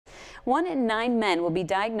1 in 9 men will be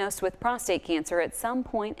diagnosed with prostate cancer at some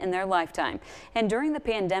point in their lifetime. And during the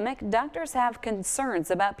pandemic, doctors have concerns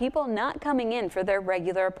about people not coming in for their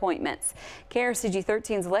regular appointments. KRCG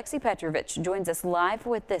 13's Lexie Petrovic joins us live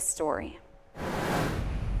with this story.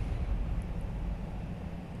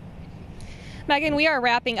 Megan, we are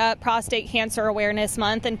wrapping up Prostate Cancer Awareness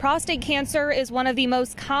Month, and prostate cancer is one of the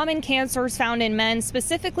most common cancers found in men,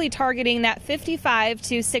 specifically targeting that 55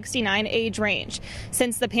 to 69 age range.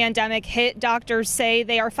 Since the pandemic hit, doctors say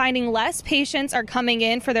they are finding less patients are coming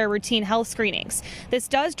in for their routine health screenings. This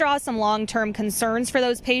does draw some long-term concerns for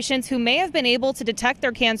those patients who may have been able to detect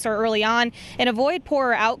their cancer early on and avoid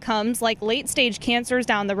poorer outcomes like late-stage cancers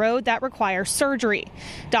down the road that require surgery.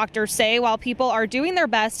 Doctors say while people are doing their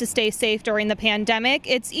best to stay safe during the pandemic,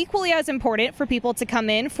 it's equally as important for people to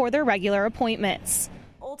come in for their regular appointments.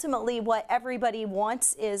 Ultimately, what everybody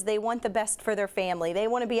wants is they want the best for their family. They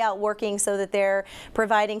want to be out working so that they're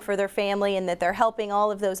providing for their family and that they're helping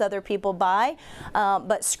all of those other people by.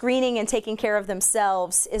 But screening and taking care of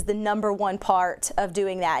themselves is the #1 part of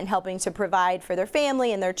doing that and helping to provide for their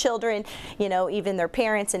family and their children, you know, even their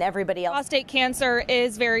parents and everybody else. Prostate cancer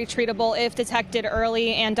is very treatable if detected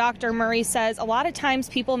early, and Dr. Murray says a lot of times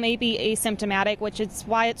people may be asymptomatic, which is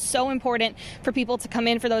why it's so important for people to come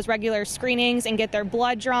in for those regular screenings and get their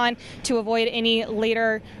blood drawn to avoid any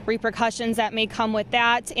later repercussions that may come with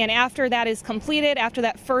that. And after that is completed, after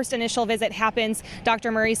that first initial visit happens,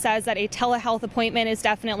 Dr. Murray says that a telehealth appointment is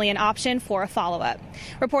definitely an option for a follow-up.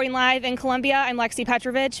 Reporting live in Columbia, I'm Lexie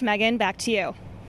Petrovic. Megan, back to you.